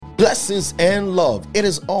Blessings and love. It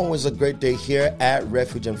is always a great day here at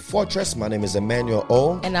Refuge and Fortress. My name is Emmanuel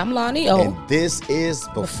O. And I'm Lonnie O. And this is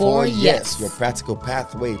Before beforeYes, Yes, your practical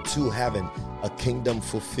pathway to having a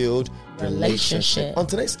kingdom-fulfilled relationship. On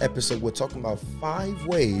today's episode, we're talking about 5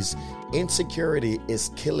 ways insecurity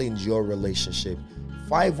is killing your relationship.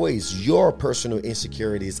 5 ways your personal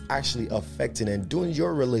insecurity is actually affecting and doing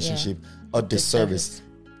your relationship a disservice.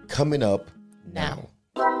 Coming up now.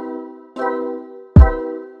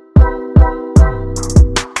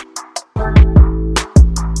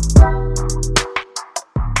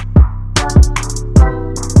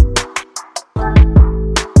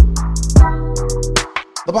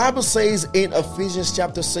 The Bible says in Ephesians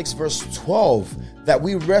chapter 6 verse 12 that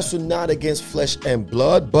we wrestle not against flesh and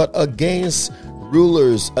blood, but against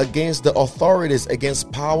rulers, against the authorities, against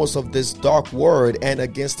powers of this dark world, and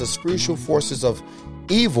against the spiritual forces of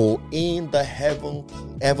evil in the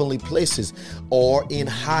heavenly places or in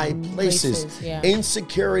high places.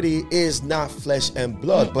 Insecurity is not flesh and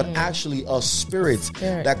blood, but actually a spirit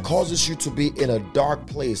that causes you to be in a dark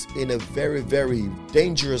place, in a very, very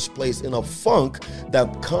dangerous place, in a funk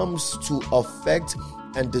that comes to affect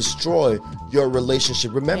and destroy your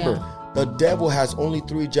relationship. Remember, the devil has only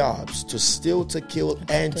 3 jobs: to steal, to kill,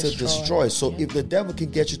 and to destroy. So if the devil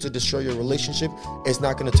can get you to destroy your relationship, it's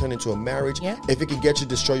not going to turn into a marriage. If it can get you to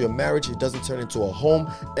destroy your marriage, it doesn't turn into a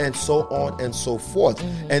home, and so on and so forth.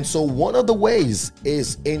 And so one of the ways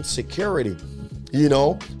is insecurity,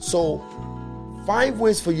 So 5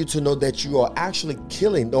 ways for you to know that you are actually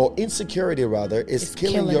killing, or insecurity rather, is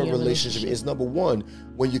killing your relationship. Is number 1,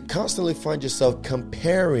 when you constantly find yourself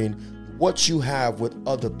comparing what you have with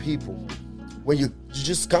other people. When you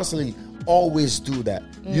just constantly always do that.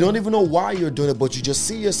 You don't even know why you're doing it, but you just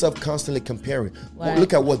see yourself constantly comparing. Well,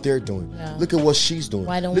 look at what they're doing. Look at what she's doing.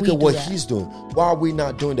 Look at what he's doing. Why are we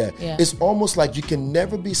not doing that? It's almost like you can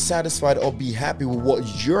never be satisfied or be happy with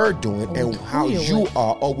what you're doing and how you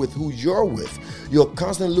are, or with who you're with. You're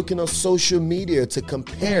constantly looking on social media to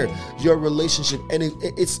compare your relationship, and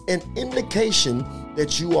it's an indication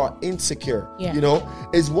that you are insecure.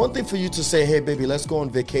 It's one thing for you to say, hey baby, let's go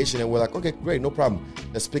on vacation, and we're like, okay, great, no problem,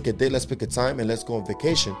 let's pick a date, let's pick a time, and let's go on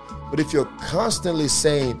vacation. But if you're constantly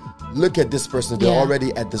saying, look at this person, they're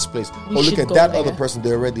already at this place, or look at that other person,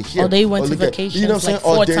 they're already here, or they went to vacation,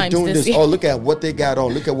 or they're doing this, or look at what they got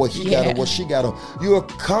on, look at what he got on, what she got on. You are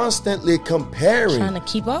constantly comparing,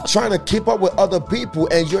 trying to keep up with other people,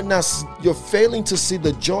 and you're failing to see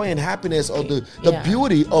the joy and happiness or the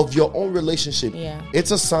beauty of your own relationship.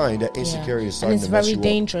 It's a sign that insecurity is starting to mess you up. And it's very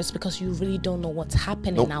dangerous because you really don't know what's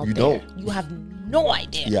happening out there. You have no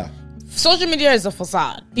idea. Social media is a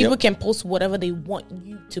facade. People can post whatever they want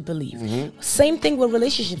you to believe. Same thing with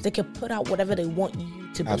relationships. They can put out whatever they want you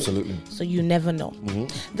to believe. Absolutely. So you never know.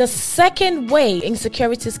 The second way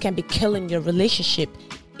insecurities can be killing your relationship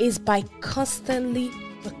is by constantly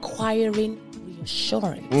requiring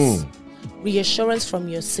reassurance. Reassurance from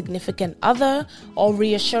your significant other, or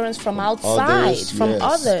reassurance from outside,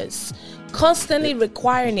 others. Constantly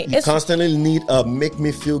requiring it. You constantly need a make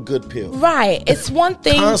me feel good pill. Right. It's one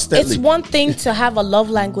thing. It's one thing to have a love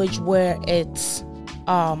language where it's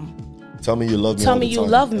tell me you love me. Tell me you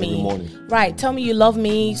love me. Every morning. Right. Tell me you love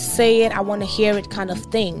me. Say it. I want to hear it, kind of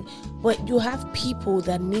thing. But you have people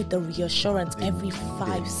that need the reassurance every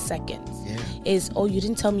 5 seconds. Is, oh, you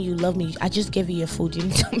didn't tell me you love me. I just gave you your food. You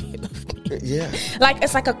didn't tell me you love me. Like,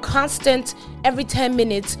 it's like a constant, every 10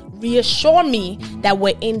 minutes, reassure me that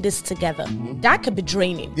we're in this together. That could be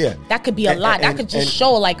draining. That could be a lot. That could just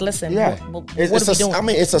show, like, listen, what are we doing? I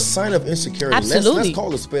mean, it's a sign of insecurity. Absolutely. Let's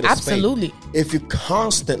call it a spade a spade. If you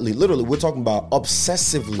constantly, literally, we're talking about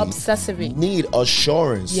obsessively need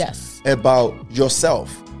assurance about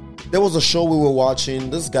yourself. There was a show we were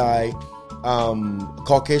watching. This guy,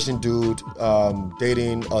 Caucasian dude,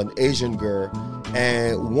 dating an Asian girl,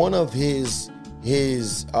 and one of his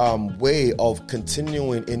way of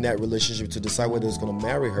continuing in that relationship to decide whether he's going to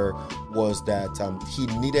marry her was that he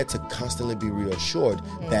needed to constantly be reassured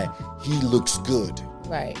that he looks good.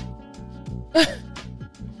 Right.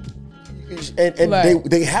 And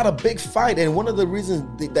they had a big fight, and one of the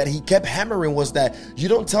reasons that he kept hammering was that you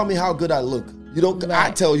don't tell me how good I look. You don't. Right.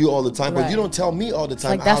 I tell you all the time, but you don't tell me all the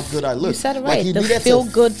time how good I look. You said it right. Like, the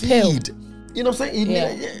feel-good pill. You know what I'm saying? He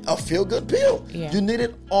needed a feel-good pill. You need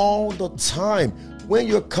it all the time. When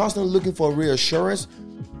you're constantly looking for reassurance,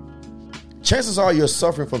 chances are you're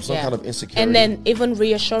suffering from some kind of insecurity. And then even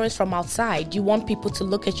reassurance from outside. You want people to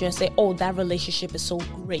look at you and say, oh, that relationship is so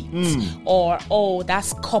great. Or, oh,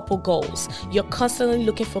 that's couple goals. You're constantly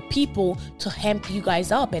looking for people to hamp you guys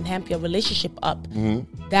up and hamp your relationship up.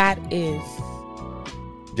 That is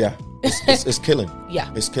It's killing.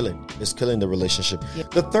 Yeah. It's killing the relationship. Yeah.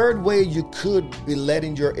 The third way you could be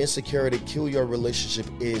letting your insecurity kill your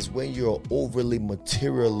relationship is when you're overly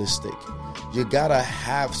materialistic. You gotta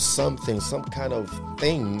have something, some kind of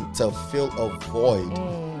thing to fill a void.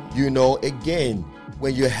 You know, again,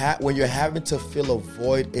 when you're having to fill a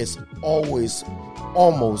void, it's always,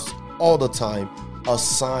 almost all the time, a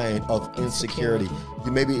sign of insecurity.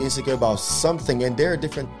 You may be insecure about something, and there are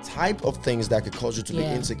different type of things that could cause you to be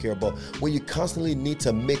insecure. But when you constantly need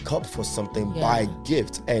to make up for something by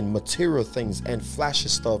gift and material things and flashy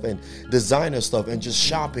stuff and designer stuff and just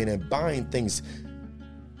shopping and buying things,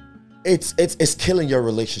 it's killing your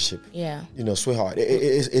relationship. Yeah, you know, sweetheart.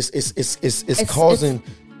 It's causing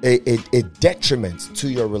a detriment to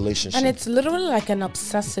your relationship. And it's literally like an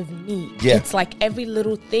obsessive need. Yeah. It's like every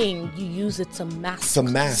little thing, you use it to mask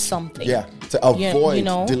something. Yeah. To avoid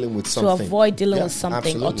dealing with something. To avoid dealing with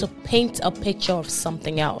something. Absolutely. Or to paint a picture of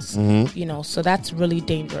something else. You know, so that's really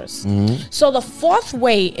dangerous. So the fourth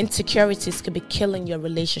way insecurities could be killing your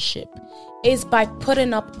relationship is by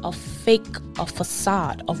putting up a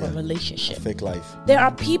facade of a relationship. A fake life. There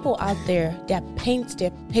are people out there that paint their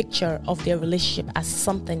picture of their relationship as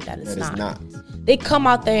something that is not. They come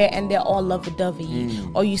out there and they're all lovey-dovey.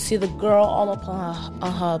 Or you see the girl all up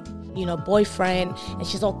on her boyfriend, and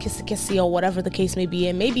she's all kissy or whatever the case may be,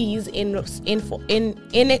 and maybe he's in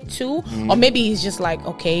it too, or maybe he's just like,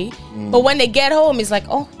 okay. But when they get home, he's like,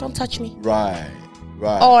 oh, don't touch me. Right.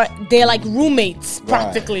 Or they're like roommates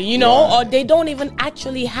practically, you know, or they don't even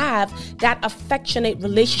actually have that affectionate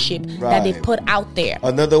relationship that they put out there.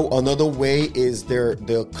 Another way is they're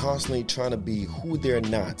constantly trying to be who they're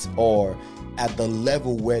not, or at the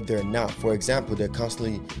level where they're not. For example, they're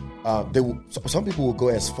constantly some people will go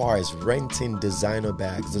as far as renting designer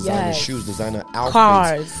bags, designer shoes, designer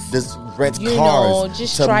outfits, rent cars,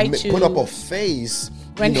 just try to put up a face.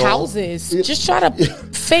 Rent houses. Just try to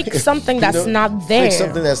fake something that's not there. Fake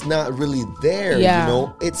something that's not really there. You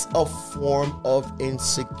know, it's a form of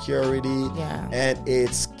insecurity, and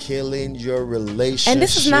it's killing your relationship. And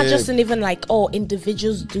this is not just even like, oh,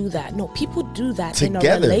 individuals do that. No, people do that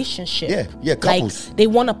together in a relationship. Yeah, couples. Like they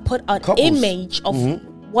want to put an image of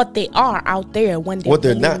what they are out there when they're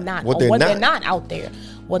really not. They're not out there.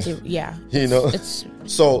 You know,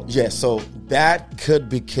 so that could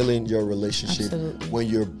be killing your relationship. Absolutely. When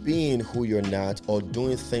you're being who you're not, or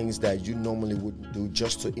doing things that you normally wouldn't do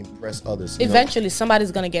just to impress others. Eventually,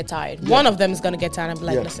 somebody's gonna get tired. One of them is gonna get tired and be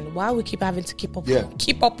like, listen, why we keep having to keep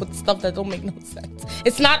up with stuff that don't make no sense?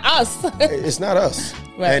 It's not us. It's not us.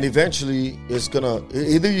 Right. And eventually, it's gonna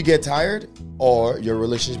either you get tired or your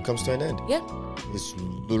relationship comes to an end. Yeah. It's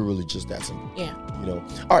literally just that simple. Yeah. You know.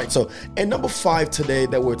 All right. So, and number 5 today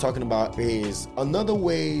that we're talking about is another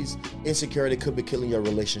ways insecurity could be killing your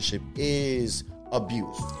relationship is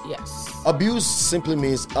abuse. Yes. Abuse simply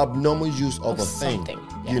means abnormal use of a thing.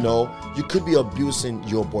 Yeah. You know, you could be abusing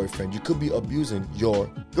your boyfriend. You could be abusing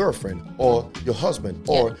your girlfriend or your husband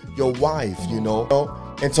or your wife, you know.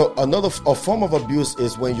 And so a form of abuse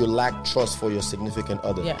is when you lack trust for your significant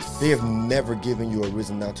other. Yes. They have never given you a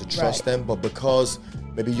reason not to trust them, but because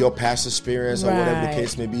maybe your past experience or whatever the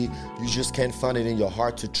case may be, you just can't find it in your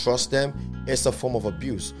heart to trust them. It's a form of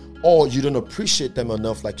abuse. Or you don't appreciate them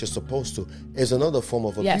enough like you're supposed to. It's another form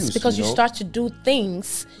of abuse. Yes, because you start to do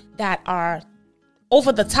things that are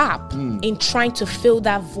over the top in trying to fill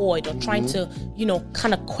that void, or trying to,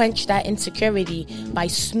 kind of quench that insecurity by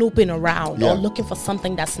snooping around or looking for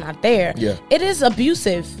something that's not there. Yeah. It is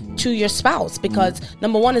abusive to your spouse because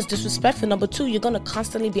number one is disrespectful. Number two, you're going to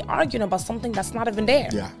constantly be arguing about something that's not even there.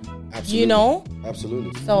 Yeah, absolutely. You know?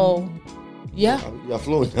 Absolutely. So, yeah. You're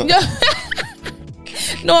fluent.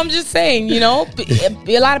 No, I'm just saying, a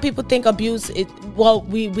lot of people think abuse,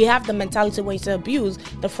 we have the mentality when you say abuse,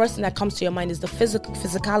 the first thing that comes to your mind is the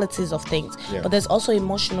physicalities of things. Yeah. But there's also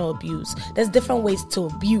emotional abuse. There's different ways to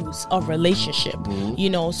abuse a relationship,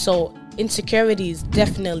 so insecurities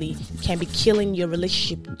definitely can be killing your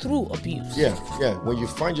relationship through abuse. Yeah. When you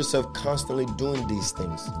find yourself constantly doing these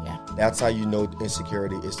things, that's how you know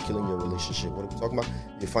insecurity is killing your relationship. What are we talking about?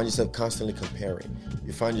 You find yourself constantly comparing.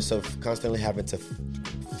 You find yourself constantly having to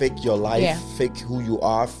fake your life, fake who you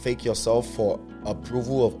are, fake yourself for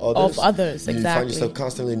approval of others. Exactly. You find yourself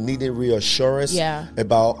constantly needing reassurance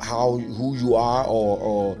about who you are,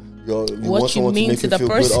 or you want someone to make you feel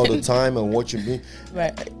good all the time, and what you mean.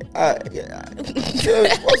 Right.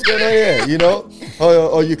 What's going on here?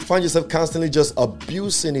 Or you find yourself constantly just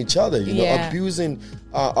abusing each other. Abusing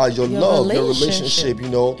your love, your relationship.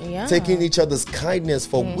 Taking each other's kindness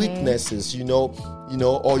for weaknesses. you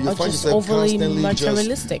know, or you find yourself constantly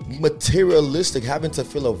materialistic, having to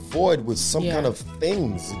fill a void with some kind of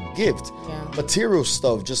things, gift, material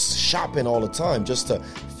stuff, just shopping all the time, just to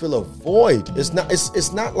fill a void. It's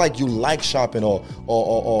not like you like shopping or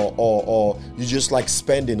you just like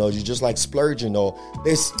spending or you just like splurging or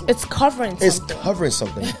it's covering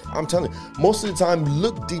something. I'm telling you, most of the time,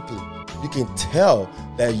 look deeply. You can tell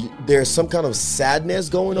that there's some kind of sadness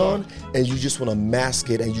going on, and you just want to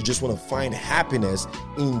mask it, and you just want to find happiness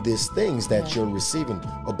in these things that you're receiving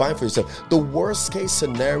or buying for yourself. The worst case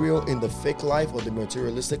scenario in the fake life or the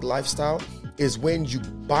materialistic lifestyle is when you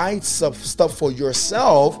buy stuff for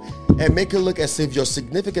yourself and make it look as if your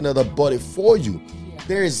significant other bought it for you.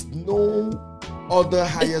 There is no other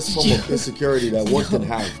highest form of insecurity that one can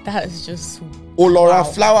have. That is just Laura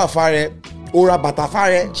flower fire.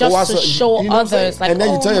 Just to show others, like, and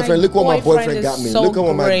then you tell your friend, look what my boyfriend got me, look at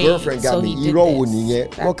what my girlfriend got me.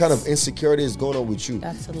 What kind of insecurity is going on with you?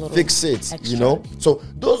 That's a little fix it, extra. You know. So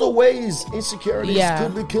those are ways insecurities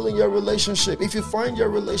could be killing your relationship. If you find your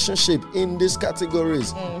relationship in these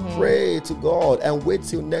categories, pray to God and wait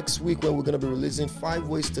till next week when we're going to be releasing 5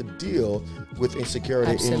 ways to deal with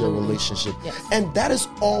insecurity in your relationship. And that is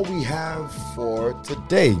all we have for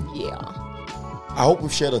today. I hope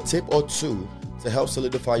we've shared a tip or two to help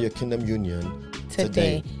solidify your kingdom union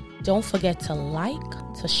today. Don't forget to like,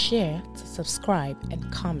 to share, to subscribe,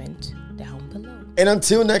 and comment down below. And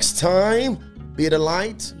until next time, be the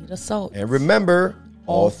light, be the salt. And remember,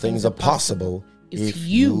 all things are possible if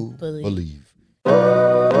you believe.